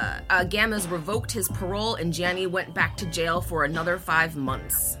 Gamis revoked his parole and Janney went back to jail for another 5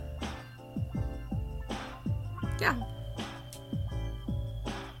 months. Yeah.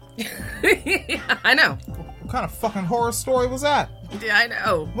 Yeah, I know. What kind of fucking horror story was that? Yeah, I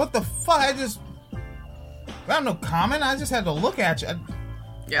know. What the fuck? I have no comment. I just had to look at you.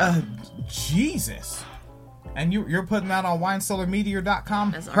 Yeah. Jesus. And you're putting that on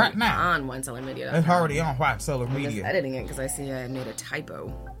winecellarmedia.com right now. On winecellarmedia.com. It's already on Winecellar Media. I'm just editing it because I see I made a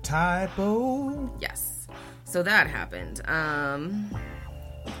typo. Typo? Yes. So that happened.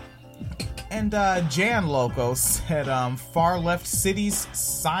 And Jan Loco said, far left cities,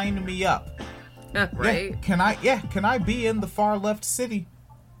 sign me up. Right? Yeah, can I be in the far left city?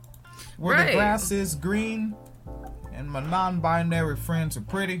 Where the grass is green and my non-binary friends are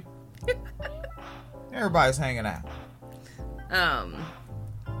pretty. Everybody's hanging out.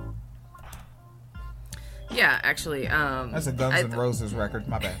 Yeah, actually, that's a Guns N' Roses record.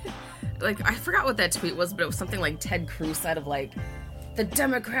 My bad. Like, I forgot what that tweet was, but it was something like Ted Cruz said of, like, the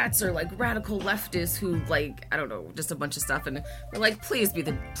Democrats are, like, radical leftists who, like, I don't know, just a bunch of stuff, and we're like, please be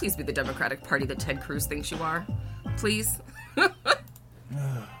the Democratic Party that Ted Cruz thinks you are. Please.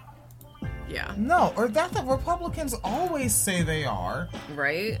 Yeah. No, or that the Republicans always say they are.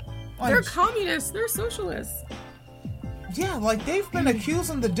 Right? They're communists. They're socialists. Yeah, like they've been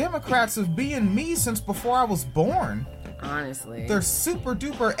accusing the Democrats of being me since before I was born. Honestly. They're super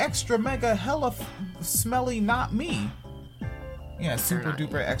duper extra mega hella smelly, not me. Yeah, super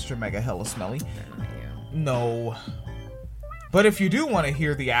duper extra mega hella smelly. They're not you. No. But if you do want to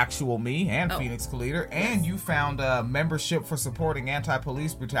hear the actual me and Phoenix Leader, and you found membership for supporting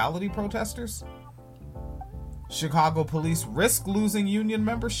anti-police brutality protesters, Chicago police risk losing union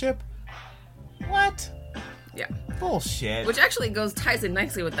membership. What? Yeah. Bullshit. Which actually ties in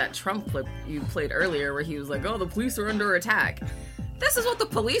nicely with that Trump clip you played earlier where he was like, oh, the police are under attack. This is what the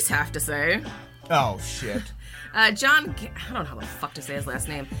police have to say. Oh, shit. John, I don't know how the fuck to say his last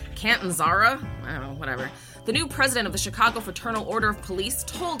name, Catanzara? I don't know, whatever. The new president of the Chicago Fraternal Order of Police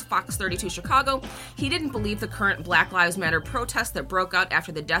told Fox 32 Chicago he didn't believe the current Black Lives Matter protests that broke out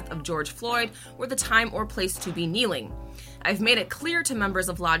after the death of George Floyd were the time or place to be kneeling. I've made it clear to members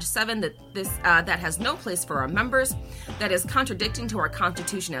of Lodge 7 that that has no place for our members, that is contradicting to our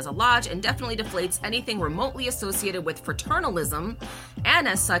Constitution as a lodge, and definitely deflates anything remotely associated with fraternalism, and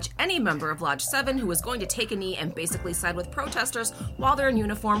as such, any member of Lodge 7 who is going to take a knee and basically side with protesters while they're in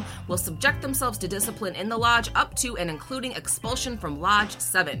uniform will subject themselves to discipline in the lodge up to and including expulsion from Lodge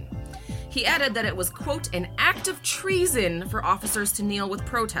 7. He added that it was, quote, an act of treason for officers to kneel with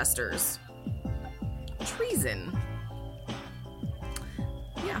protesters. Treason.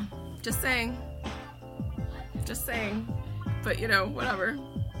 Yeah, just saying. Just saying. But, you know, whatever.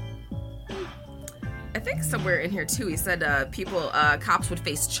 I think somewhere in here, too, he said cops would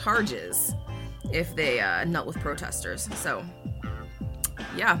face charges if they knelt with protesters. So,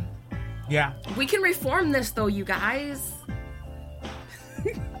 yeah. Yeah. We can reform this, though, you guys.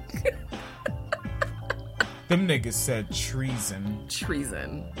 Them niggas said treason.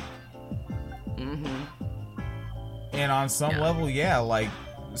 Treason. Mm-hmm. And on some level, yeah, like,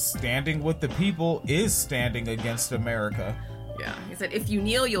 standing with the people is standing against America. Yeah, he said, if you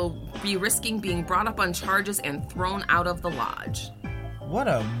kneel, you'll be risking being brought up on charges and thrown out of the lodge. What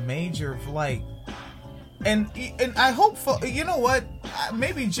a major, like... And I hope, you know what,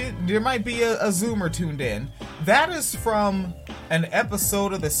 maybe there might be a Zoomer tuned in. That is from an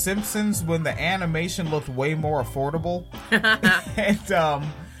episode of The Simpsons when the animation looked way more affordable.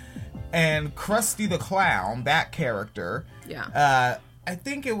 And Krusty the Clown, that character, I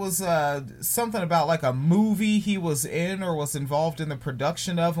think it was something about like a movie he was in or was involved in the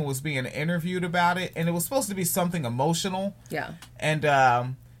production of and was being interviewed about it. And it was supposed to be something emotional. Yeah.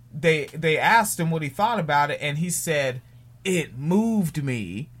 And they asked him what he thought about it, and he said, "It moved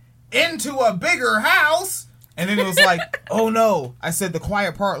me into a bigger house." And then it was like, "Oh no, I said the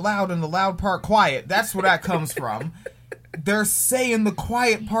quiet part loud and the loud part quiet." That's where that comes from. They're saying the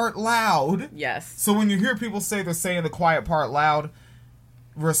quiet part loud. Yes. So when you hear people say they're saying the quiet part loud,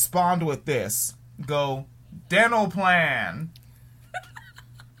 respond with this. Go, dental plan.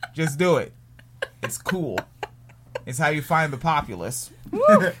 Just do it. It's cool. It's how you find the populace.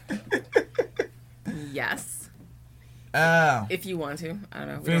 Yes. If you want to. I don't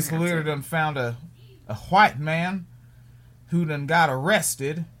know. Phoenix Calida done found a white man who done got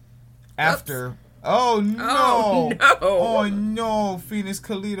arrested after... Oops. Oh no! Oh no! Phoenix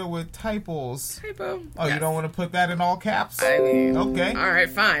Calida with typos. Typo. Oh, yes. You don't want to put that in all caps? I mean, okay. All right,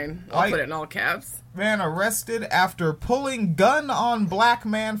 fine. I'll put it in all caps. Man arrested after pulling gun on black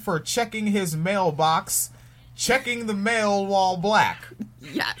man for checking his mailbox, checking the mail while black.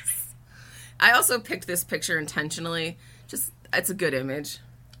 Yes. I also picked this picture intentionally. Just, it's a good image.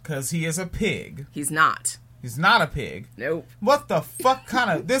 Because he is a pig. He's not. He's not a pig. Nope. What the fuck kind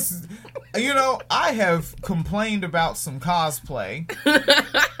of... This... You know, I have complained about some cosplay.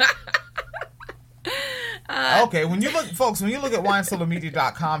 Okay, when you look... Folks, when you look at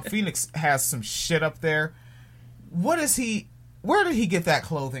winecellarmedia.com, Phoenix has some shit up there. What is he... Where did he get that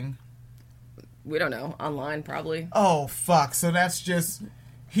clothing? We don't know. Online, probably. Oh, fuck. So that's just...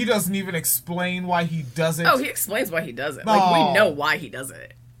 He doesn't even explain why he does it. Oh, he explains why he does it. Like, we know why he does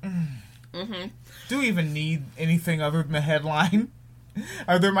it. Mm-hmm. Do we even need anything other than the headline?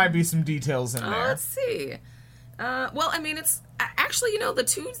 Or there might be some details in there. Let's see. Well, I mean, it's... Actually, you know, the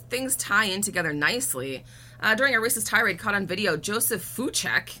two things tie in together nicely. During a racist tirade caught on video, Joseph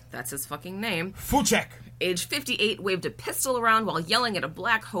Fuchek, that's his fucking name. Fuchek! Age 58, waved a pistol around while yelling at a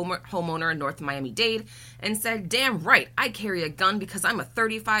black homeowner in North Miami-Dade and said, "Damn right, I carry a gun because I'm a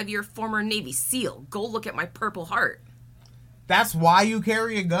 35-year former Navy SEAL. Go look at my Purple Heart." That's why you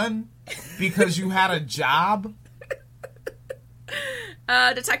carry a gun? Because you had a job?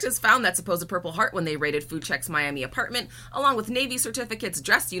 Detectives found that supposed Purple Heart when they raided Fuchek's Miami apartment, along with Navy certificates,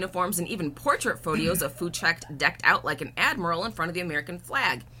 dress uniforms, and even portrait photos of Fuchek decked out like an admiral in front of the American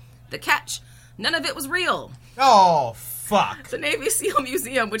flag. The catch: none of it was real. Oh, fuck. The Navy SEAL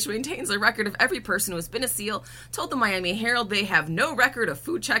Museum, which maintains a record of every person who has been a SEAL, told the Miami Herald they have no record of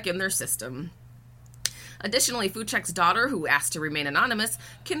Fuchek in their system. Additionally, Fuchek's daughter, who asked to remain anonymous,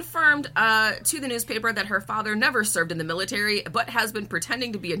 confirmed to the newspaper that her father never served in the military, but has been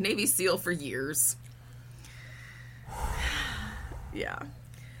pretending to be a Navy SEAL for years. Yeah.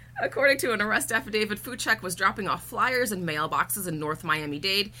 According to an arrest affidavit, Fuchek was dropping off flyers and mailboxes in North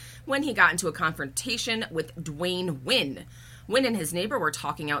Miami-Dade when he got into a confrontation with Dwayne Wynn. Wynn and his neighbor were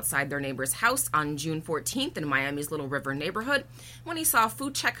talking outside their neighbor's house on June 14th in Miami's Little River neighborhood when he saw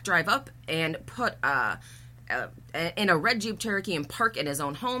Fuchek drive up and put in a red Jeep Cherokee and park in his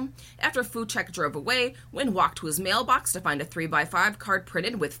own home. After Fuchek drove away, Wynn walked to his mailbox to find a 3x5 card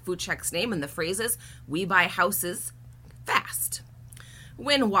printed with Fuchek's name and the phrases, "We buy houses fast."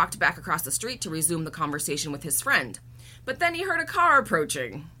 Wynn walked back across the street to resume the conversation with his friend. But then he heard a car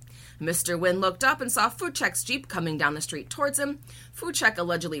approaching. Mr. Wynn looked up and saw Fuchek's Jeep coming down the street towards him. Fuchek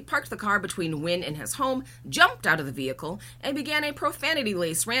allegedly parked the car between Wynn and his home, jumped out of the vehicle, and began a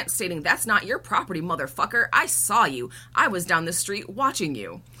profanity-laced rant stating, "That's not your property, motherfucker. I saw you. I was down the street watching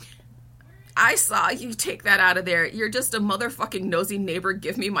you. I saw you take that out of there. You're just a motherfucking nosy neighbor.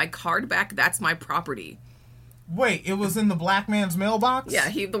 Give me my card back. That's my property." Wait, it was in the black man's mailbox? Yeah,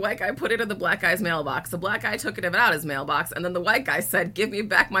 the white guy put it in the black guy's mailbox. The black guy took it out of his mailbox, and then the white guy said, "Give me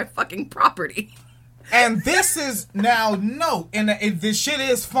back my fucking property." And this is, now, no, and this shit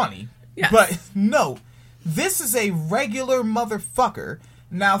is funny, yes. But no, this is a regular motherfucker.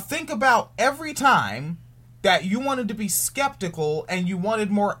 Now think about every time that you wanted to be skeptical and you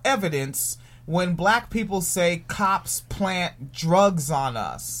wanted more evidence when black people say cops plant drugs on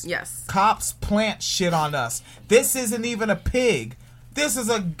us. Yes. Cops plant shit on us. This isn't even a pig. This is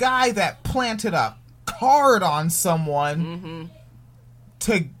a guy that planted a hard on someone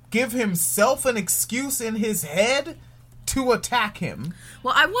to give himself an excuse in his head to attack him.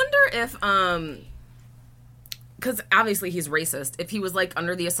 Well, I wonder if, because obviously he's racist, if he was, like,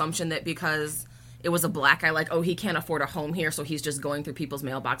 under the assumption that because it was a black guy, like, oh, he can't afford a home here, so he's just going through people's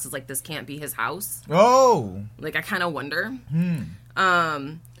mailboxes, like, this can't be his house. Oh. Like, I kind of wonder.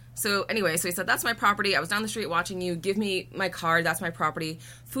 So, anyway, so he said, that's my property. I was down the street watching you. Give me my card. That's my property.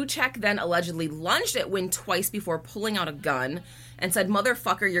 Food Check then allegedly lunged at Wynn twice before pulling out a gun and said,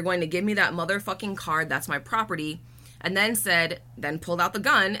 motherfucker, you're going to give me that motherfucking card. That's my property. And then pulled out the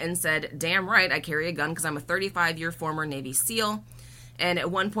gun and said, damn right, I carry a gun because I'm a 35-year former Navy SEAL. And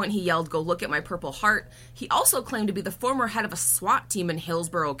at one point he yelled, go look at my Purple Heart. He also claimed to be the former head of a SWAT team in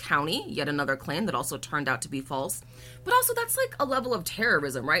Hillsborough County, yet another claim that also turned out to be false. But also that's like a level of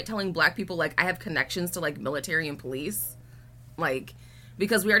terrorism, right? Telling black people, like, I have connections to, like, military and police. Like,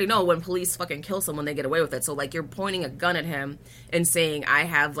 because we already know when police fucking kill someone, they get away with it. So, like, you're pointing a gun at him and saying, I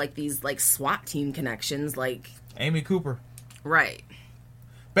have, like, these, like, SWAT team connections, like... Amy Cooper. Right.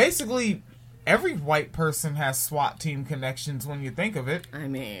 Basically, every white person has SWAT team connections when you think of it. I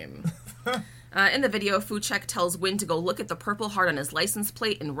mean... in the video, Food Check tells Wynn to go look at the Purple Heart on his license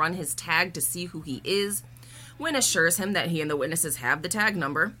plate and run his tag to see who he is. Wynn assures him that he and the witnesses have the tag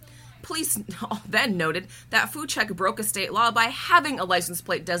number. Police then noted that Food Check broke a state law by having a license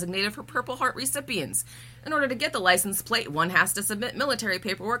plate designated for Purple Heart recipients. In order to get the license plate, one has to submit military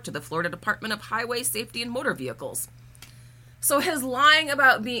paperwork to the Florida Department of Highway Safety and Motor Vehicles. So his lying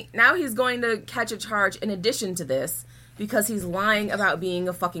about being... Now he's going to catch a charge in addition to this because he's lying about being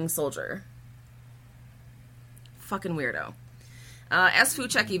a fucking soldier. Fucking weirdo. As Food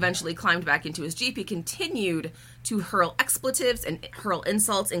Check eventually climbed back into his Jeep, he continued to hurl expletives and hurl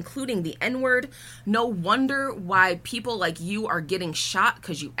insults, including the N-word. No wonder why people like you are getting shot,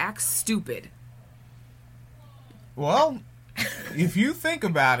 because you act stupid. Well, if you think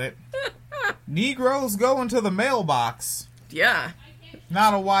about it, Negroes go into the mailbox. Yeah.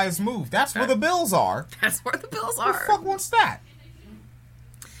 Not a wise move. That's where the bills are. That's where the bills are. Who the fuck wants that?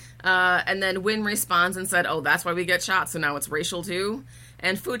 And then Wynn responds and said, oh, that's why we get shot, so now it's racial too.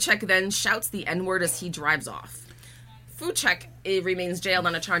 And Food Check then shouts the N-word as he drives off. Food Check remains jailed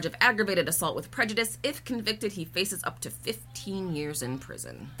on a charge of aggravated assault with prejudice. If convicted, he faces up to 15 years in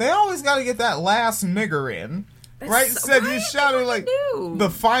prison. They always got to get that last nigger in. Right? Said you shouted like the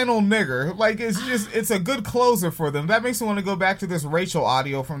final nigger. Like, it's a good closer for them. That makes me want to go back to this Rachel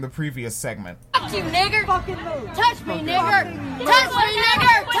audio from the previous segment. Fuck you, nigger. Fucking move. Touch me, nigger. Touch me,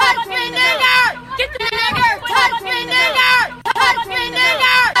 nigger. Touch me, nigger. Get the nigger. Touch me, nigger. Touch me,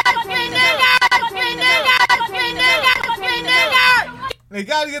 nigger. Touch me, nigger. Touch me, nigger. Touch me, nigger. Touch me, nigger. They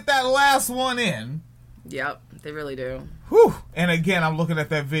got to get that last one in. Yep, they really do. Whew. And again, I'm looking at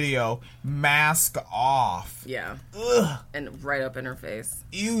that video. Mask off. Yeah. Ugh. And right up in her face.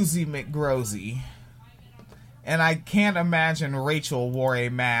 Easy McGrosy. And I can't imagine Rachel wore a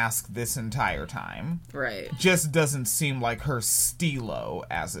mask this entire time. Right. Just doesn't seem like her stilo,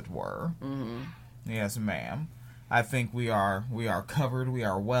 as it were. Mm-hmm. Yes, ma'am. I think we are covered. We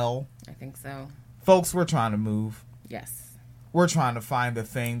are well. I think so. Folks, we're trying to move. Yes. We're trying to find the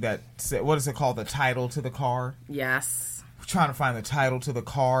thing that... What is it called? The title to the car? Yes. We're trying to find the title to the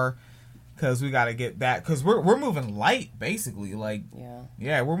car. Because we got to get that. Because we're moving light, basically. Like,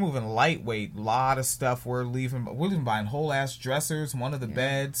 yeah, we're moving lightweight. A lot of stuff we're leaving. We're even buying whole-ass dressers. One of the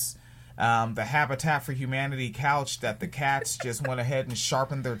beds. The Habitat for Humanity couch that the cats just went ahead and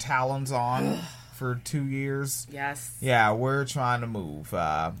sharpened their talons on for 2 years. Yes. Yeah, we're trying to move.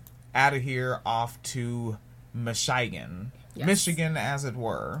 Out of here, off to Michigan. Yes. Michigan, as it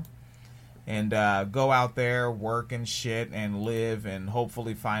were. And go out there, work and shit, and live, and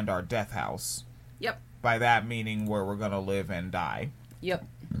hopefully find our death house. Yep. By that meaning where we're going to live and die. Yep.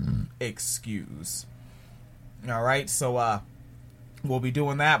 Excuse. All right, so we'll be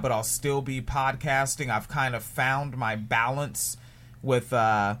doing that, but I'll still be podcasting. I've kind of found my balance with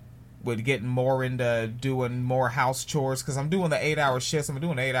getting more into doing more house chores, because I'm doing the 8-hour shifts. I'm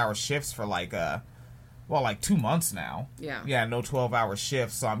doing 8-hour shifts for like 2 months now. Yeah, no 12-hour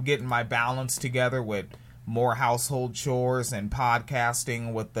shifts. So I'm getting my balance together with more household chores and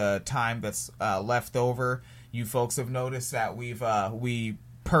podcasting with the time that's left over. You folks have noticed that we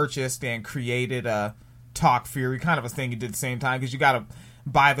purchased and created a Talk Fury, kind of a thing you did at the same time, because you got to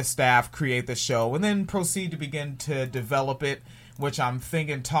buy the staff, create the show, and then proceed to begin to develop it, which I'm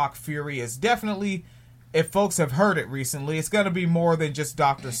thinking Talk Fury is definitely... If folks have heard it recently, it's going to be more than just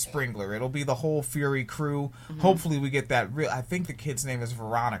Dr. Springler. It'll be the whole Fury crew. Mm-hmm. Hopefully we get that I think the kid's name is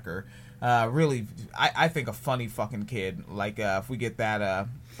Veronica. Really, I think a funny fucking kid. Like, if we get that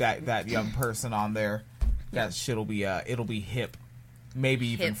young person on there. That shit'll be it'll be hip, maybe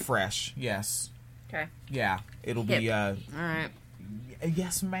even Hip. fresh. Yes. Okay. Yeah, it'll Hip. be All right.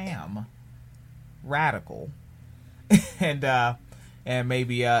 yes, ma'am. Radical. and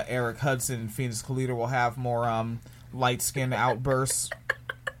maybe Eric Hudson and Phoenix Calida will have more light skin outbursts.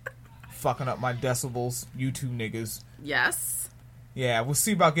 Fucking up my decibels, you two niggas. Yes. Yeah, we'll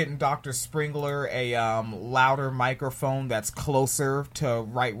see about getting Dr. Springler a louder microphone that's closer to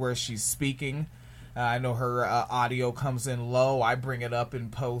right where she's speaking. I know her audio comes in low. I bring it up in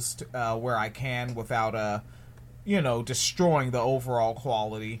post where I can without, destroying the overall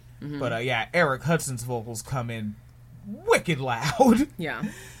quality. Mhm. But yeah, Eric Hudson's vocals come in wicked loud. Yeah.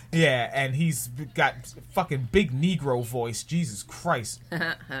 Yeah, and he's got fucking big Negro voice. Jesus Christ.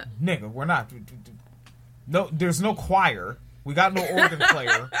 Nigga, we're not... No, there's no choir. We got no organ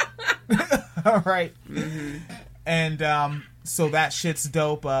player. All right. Mm-hmm. And so that shit's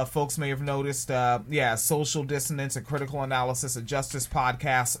dope. Folks may have noticed, Social Dissonance, a critical analysis of justice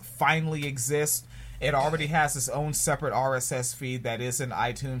podcast finally exists. It already has its own separate RSS feed that is in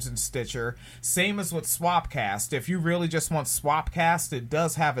iTunes and Stitcher. Same as with Swapcast. If you really just want Swapcast, it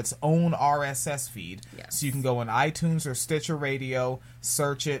does have its own RSS feed. Yes. So you can go in iTunes or Stitcher Radio,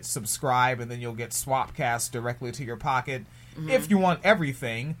 search it, subscribe, and then you'll get Swapcast directly to your pocket. Mm-hmm. If you want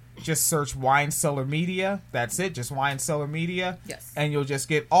everything, just search Wine Cellar Media. That's it, just Wine Cellar Media. Yes. And you'll just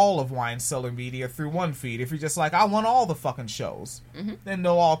get all of Wine Cellar Media through one feed. If you're just like, I want all the fucking shows, then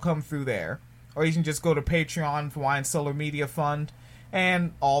they'll all come through there. Or you can just go to Patreon for Wine Cellar Media Fund,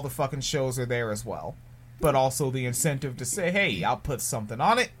 and all the fucking shows are there as well. But also the incentive to say, hey, I'll put something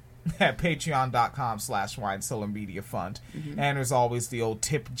on it at patreon.com/Wine Cellar Media Fund. And there's always the old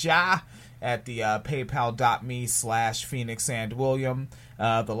tip jar at the paypal.me/Phoenix and William.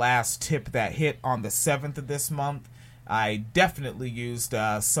 The last tip that hit on the 7th of this month, I definitely used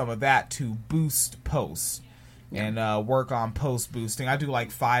some of that to boost posts. And work on post boosting. I do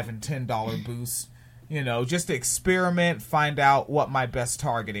like $5 and $10 boosts, just to experiment, find out what my best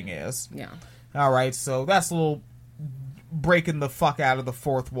targeting is. Yeah. All right, so that's a little breaking the fuck out of the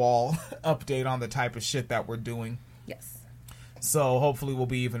fourth wall update on the type of shit that we're doing. Yes. So hopefully we'll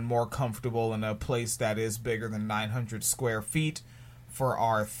be even more comfortable in a place that is bigger than 900 square feet for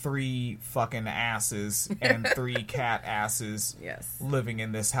our 3 fucking asses and 3 cat asses living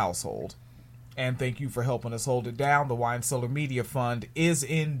in this household. And thank you for helping us hold it down. The Wine Cellar Media Fund is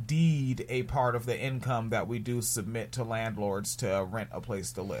indeed a part of the income that we do submit to landlords to rent a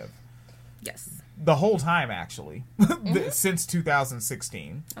place to live. Yes. The whole time, actually. Since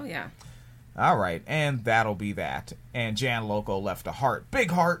 2016. Oh, yeah. All right, and that'll be that. And Jan Loco left a heart.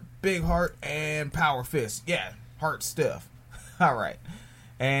 Big heart, and power fist. Yeah, heart stuff. All right.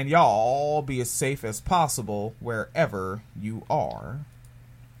 And y'all all be as safe as possible wherever you are.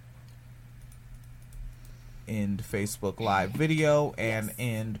 End Facebook Live video and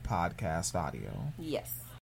end podcast audio. Yes.